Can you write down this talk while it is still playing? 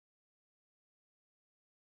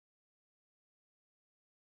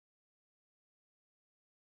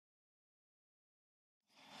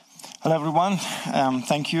Hello, everyone.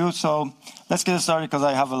 Thank you. So let's get started because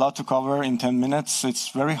I have a lot to cover in 10 minutes. It's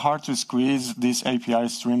very hard to squeeze this API,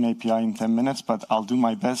 Stream API, in 10 minutes, but I'll do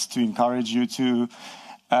my best to encourage you to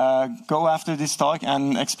go after this talk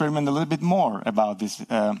and experiment a little bit more about this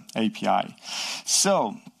API.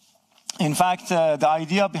 So, in fact, the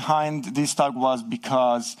idea behind this talk was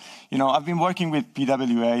because, I've been working with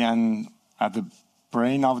PWA and at the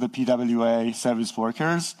brain of the PWA service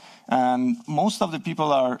workers, and most of the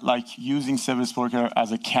people are using service worker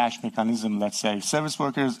as a cache mechanism, let's say. Service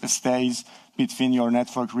workers stays between your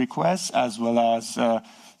network requests as well as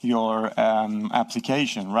your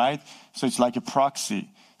application, right? So it's like a proxy.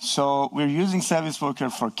 So we're using service worker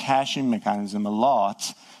for caching mechanism a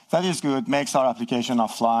lot. That is good, makes our application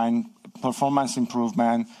offline, performance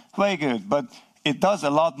improvement, very good, but it does a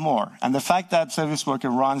lot more. And the fact that service worker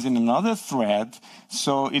runs in another thread,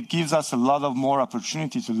 so it gives us a lot of more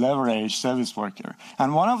opportunity to leverage service worker.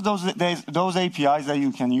 And one of those APIs that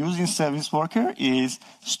you can use in service worker is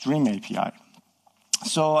Stream API.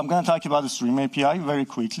 So I'm going to talk about the Stream API very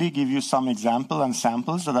quickly, give you some example and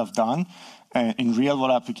samples that I've done in real-world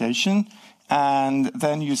application, and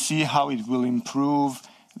then you see how it will improve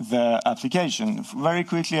the application. Very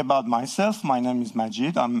quickly about myself, my name is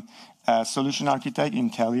Majid. I'm a solution architect in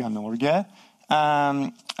Telia Norge,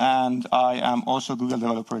 and I am also Google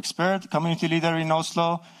Developer Expert, community leader in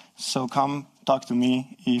Oslo. So come talk to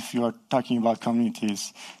me if you're talking about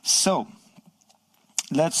communities. So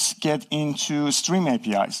let's get into Stream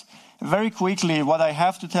APIs. Very quickly, what I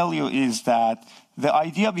have to tell you is that the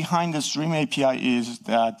idea behind the Stream API is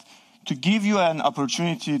that to give you an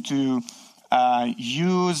opportunity to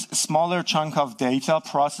use a smaller chunk of data,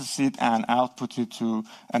 process it, and output it to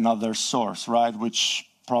another source, right? Which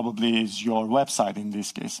probably is your website in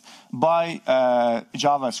this case, by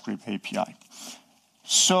JavaScript API.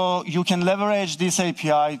 So you can leverage this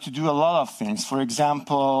API to do a lot of things. For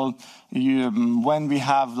example, when we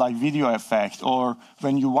have video effect, or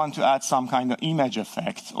when you want to add some kind of image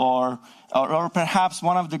effect, or perhaps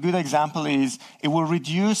one of the good example is it will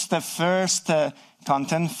reduce the first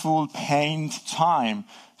contentful paint time.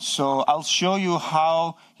 So I'll show you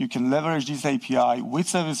how you can leverage this API with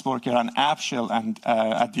Service Worker and App Shell and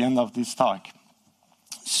at the end of this talk.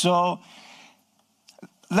 So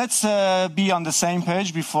let's be on the same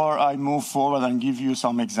page before I move forward and give you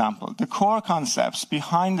some example. The core concepts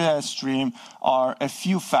behind the stream are a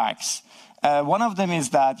few facts. One of them is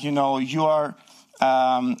that, you are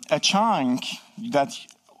a chunk that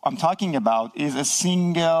I'm talking about is a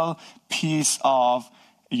single piece of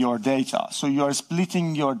your data. So you are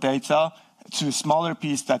splitting your data to a smaller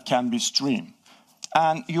piece that can be streamed.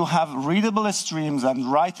 And you have readable streams and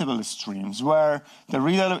writable streams, where the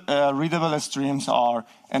readable streams are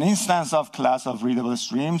an instance of class of readable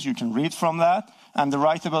streams. You can read from that. And the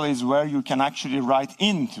writable is where you can actually write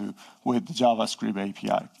into with the JavaScript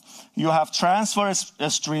API. You have transfer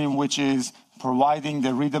stream, which is providing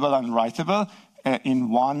the readable and writable in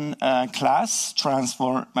one class,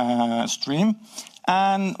 transfer stream.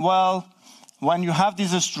 And, well, when you have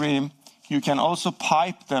this stream, you can also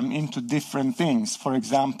pipe them into different things. For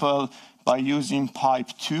example, by using pipe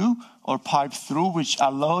to or pipe through, which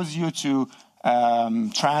allows you to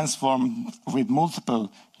transform with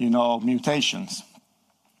multiple, mutations.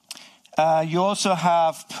 You also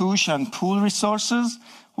have push and pull resources.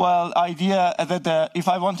 Well, idea that if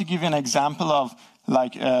I want to give you an example of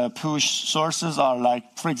push sources are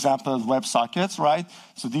for example, WebSockets, right?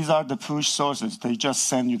 So these are the push sources. They just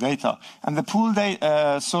send you data. And the pull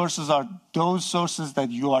sources are those sources that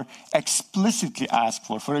you are explicitly asked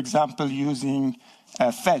for. For example, using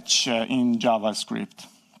fetch in JavaScript.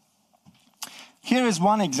 Here is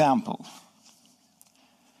one example.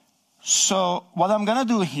 So what I'm going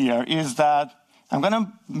to do here is that I'm going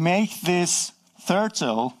to make this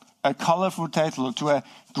turtle, a colorful turtle, to a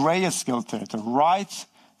grayscale turtle right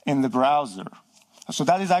in the browser. So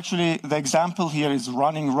that is actually, the example here is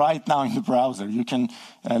running right now in the browser. You can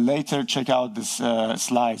later check out this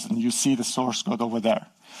slides and you see the source code over there.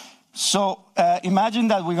 So imagine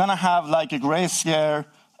that we're going to have a grayscale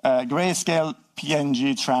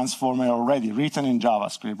PNG transformer already written in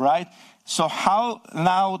JavaScript, right? So how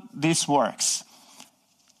now this works?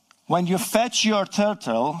 When you fetch your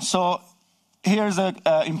turtle, so here's an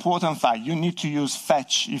important fact. You need to use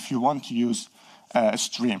fetch if you want to use a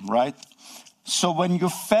stream, right? So when you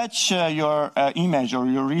fetch your image or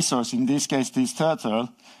your resource, in this case, this turtle,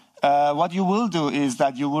 what you will do is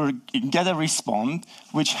that you will get a response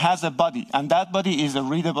which has a body, and that body is a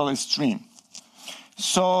readable stream.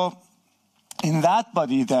 So in that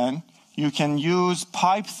body, then, you can use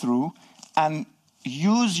pipe through and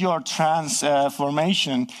use your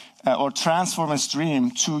transformation or transform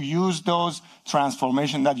stream to use those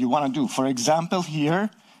transformation that you want to do. For example, here,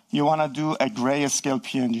 you want to do a grayscale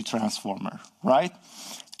PNG transformer, right?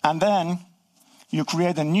 And then you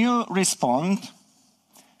create a new response.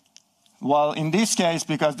 Well, in this case,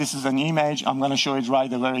 because this is an image, I'm going to show it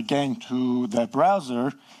right away again to the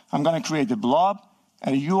browser. I'm going to create a blob,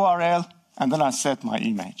 a URL, and then I set my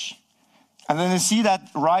image. And then you see that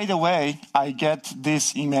right away, I get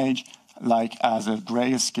this image like as a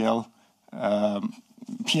grayscale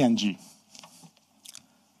PNG.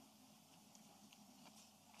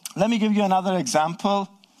 Let me give you another example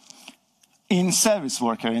in Service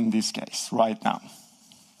Worker in this case right now.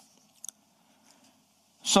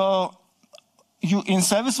 So in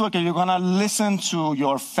Service Worker, you're going to listen to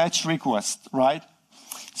your fetch request, right?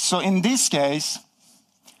 So in this case,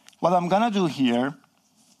 what I'm going to do here,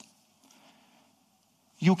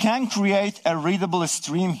 you can create a readable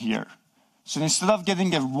stream here. So instead of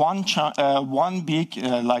getting one big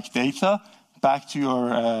like data back to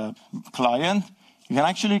your client, you can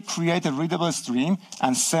actually create a readable stream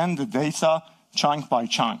and send the data chunk by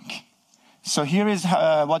chunk. So here is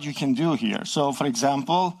what you can do here. So for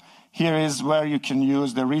example, here is where you can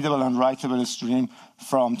use the readable and writable stream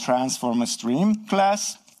from transform stream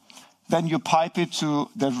class. Then you pipe it to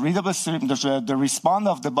the readable stream. The response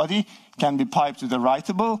of the body can be piped to the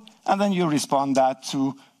writable, and then you respond that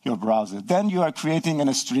to your browser. Then you are creating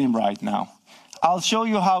a stream right now. I'll show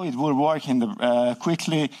you how it will work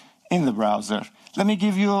quickly in the browser. Let me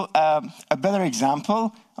give you a better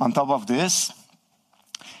example on top of this.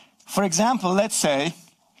 For example, let's say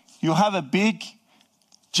you have a big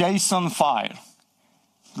JSON file,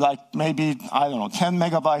 like maybe, I don't know, 10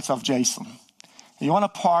 megabytes of JSON. You want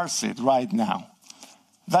to parse it right now.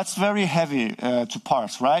 That's very heavy to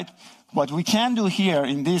parse, right? What we can do here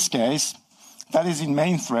in this case, that is in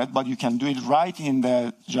main thread, but you can do it right in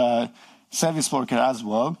the Service Worker as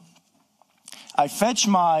well. I fetch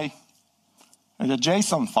the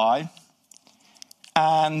JSON file,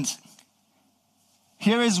 and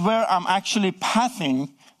here is where I'm actually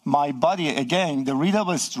pathing my body, again, the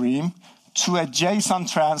readable stream, to a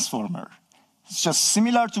JSON transformer. It's just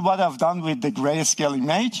similar to what I've done with the grayscale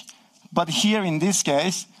image, but here in this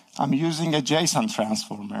case, I'm using a JSON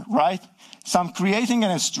transformer, right? So I'm creating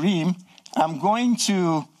a stream. I'm going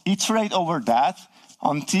to iterate over that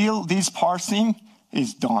until this parsing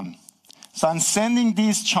is done. So I'm sending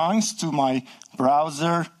these chunks to my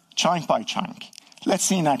browser chunk by chunk. Let's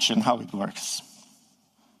see in action how it works.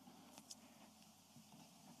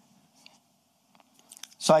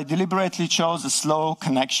 So I deliberately chose a slow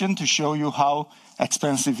connection to show you how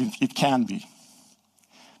expensive it can be.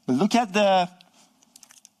 But look at the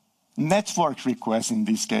network request in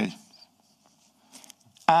this case.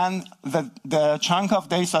 And the chunk of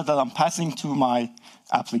data that I'm passing to my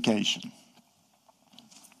application.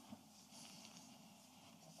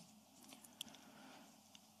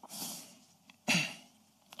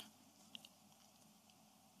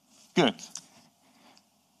 Good.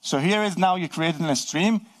 So here is now you created a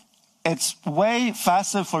stream. It's way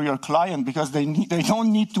faster for your client because they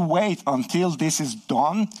don't need to wait until this is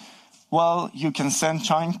done. Well, you can send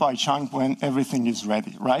chunk by chunk when everything is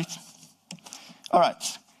ready, right? All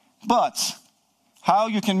right. But how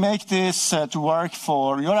you can make this to work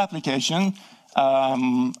for your application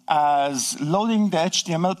as loading the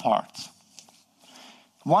HTML part.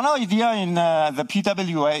 One idea in the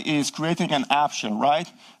PWA is creating an app shell, right?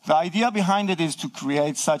 The idea behind it is to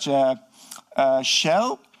create such a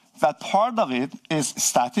shell that part of it is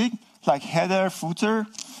static, like header, footer,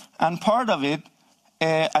 and part of it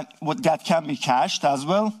that can be cached as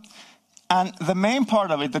well. And the main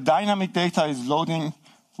part of it, the dynamic data, is loading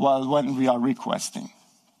when we are requesting.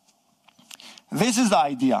 This is the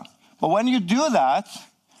idea. But when you do that,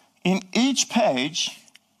 in each page,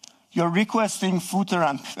 you're requesting footer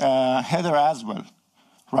and header as well,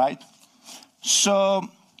 right? So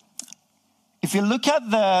if you look at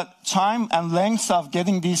the time and length of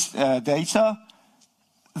getting this data,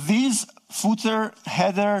 these footer,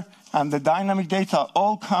 header, and the dynamic data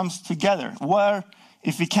all comes together, where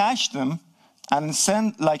if we cache them and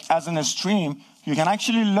send like as in a stream, you can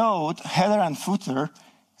actually load header and footer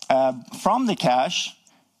from the cache,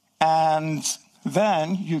 and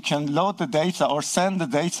then you can load the data or send the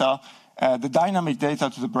data, the dynamic data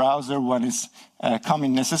to the browser when it's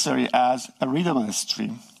coming necessary as a readable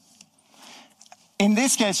stream. In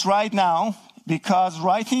this case right now, because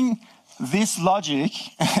writing this logic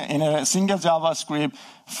in a single JavaScript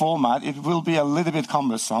format, it will be a little bit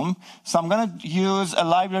cumbersome. So I'm going to use a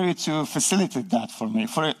library to facilitate that for me.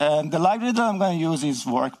 The library that I'm going to use is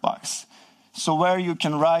Workbox. so where you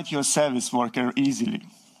can write your service worker easily.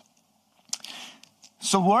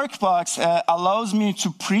 So Workbox allows me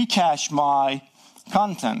to pre-cache my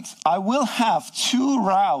content. I will have two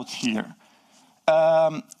routes here,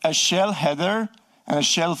 a shell header and a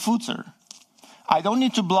shell footer. I don't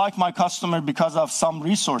need to block my customer because of some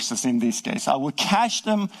resources in this case. I will cache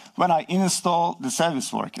them when I install the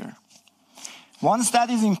service worker. Once that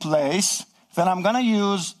is in place, then I'm going to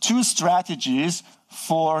use two strategies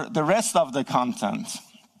for the rest of the content.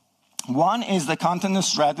 One is the content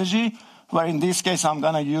strategy, where in this case I'm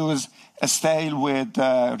going to use a stale with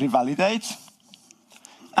revalidate.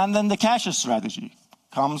 And then the cache strategy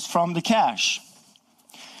comes from the cache.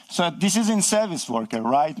 So this is in service worker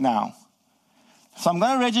right now. So I'm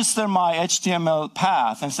going to register my HTML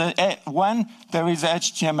path and say, hey, when there is a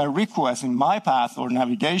HTML request in my path or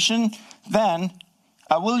navigation, then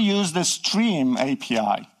I will use the stream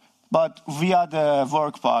API, but via the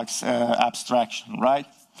Workbox abstraction, right?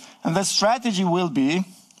 And the strategy will be,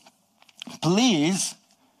 please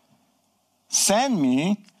send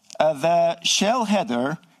me the shell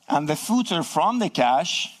header and the footer from the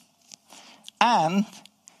cache and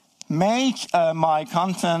make my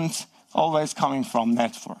content always coming from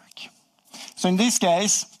network. So in this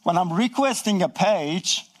case, when I'm requesting a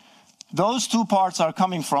page, those two parts are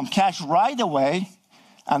coming from cache right away,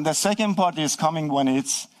 and the second part is coming when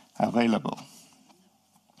it's available.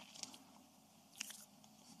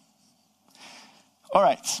 All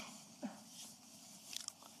right.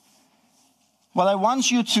 What I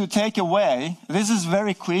want you to take away, this is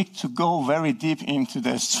very quick to go very deep into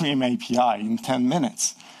the Stream API in 10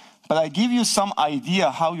 minutes. But I give you some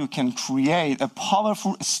idea how you can create a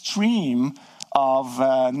powerful stream of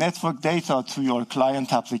network data to your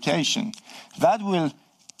client application. That will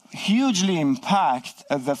hugely impact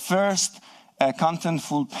the first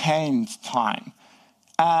contentful paint time.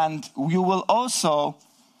 And you will also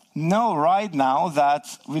know right now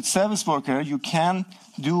that with Service Worker, you can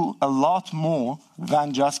do a lot more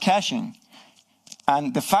than just caching.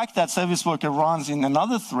 And the fact that Service Worker runs in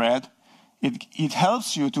another thread, it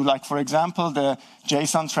helps you to, like, for example, the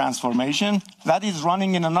JSON transformation, that is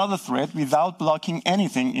running in another thread without blocking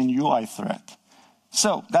anything in UI thread.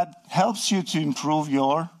 So that helps you to improve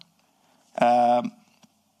your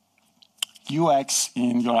UX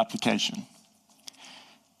in your application.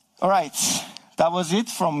 All right, that was it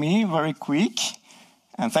from me, very quick.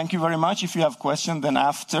 And thank you very much. If you have questions, then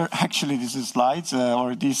after actually these slides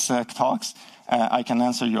or these talks, I can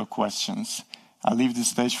answer your questions. I'll leave the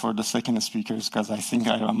stage for the second speakers because I think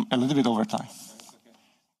I am a little bit over time.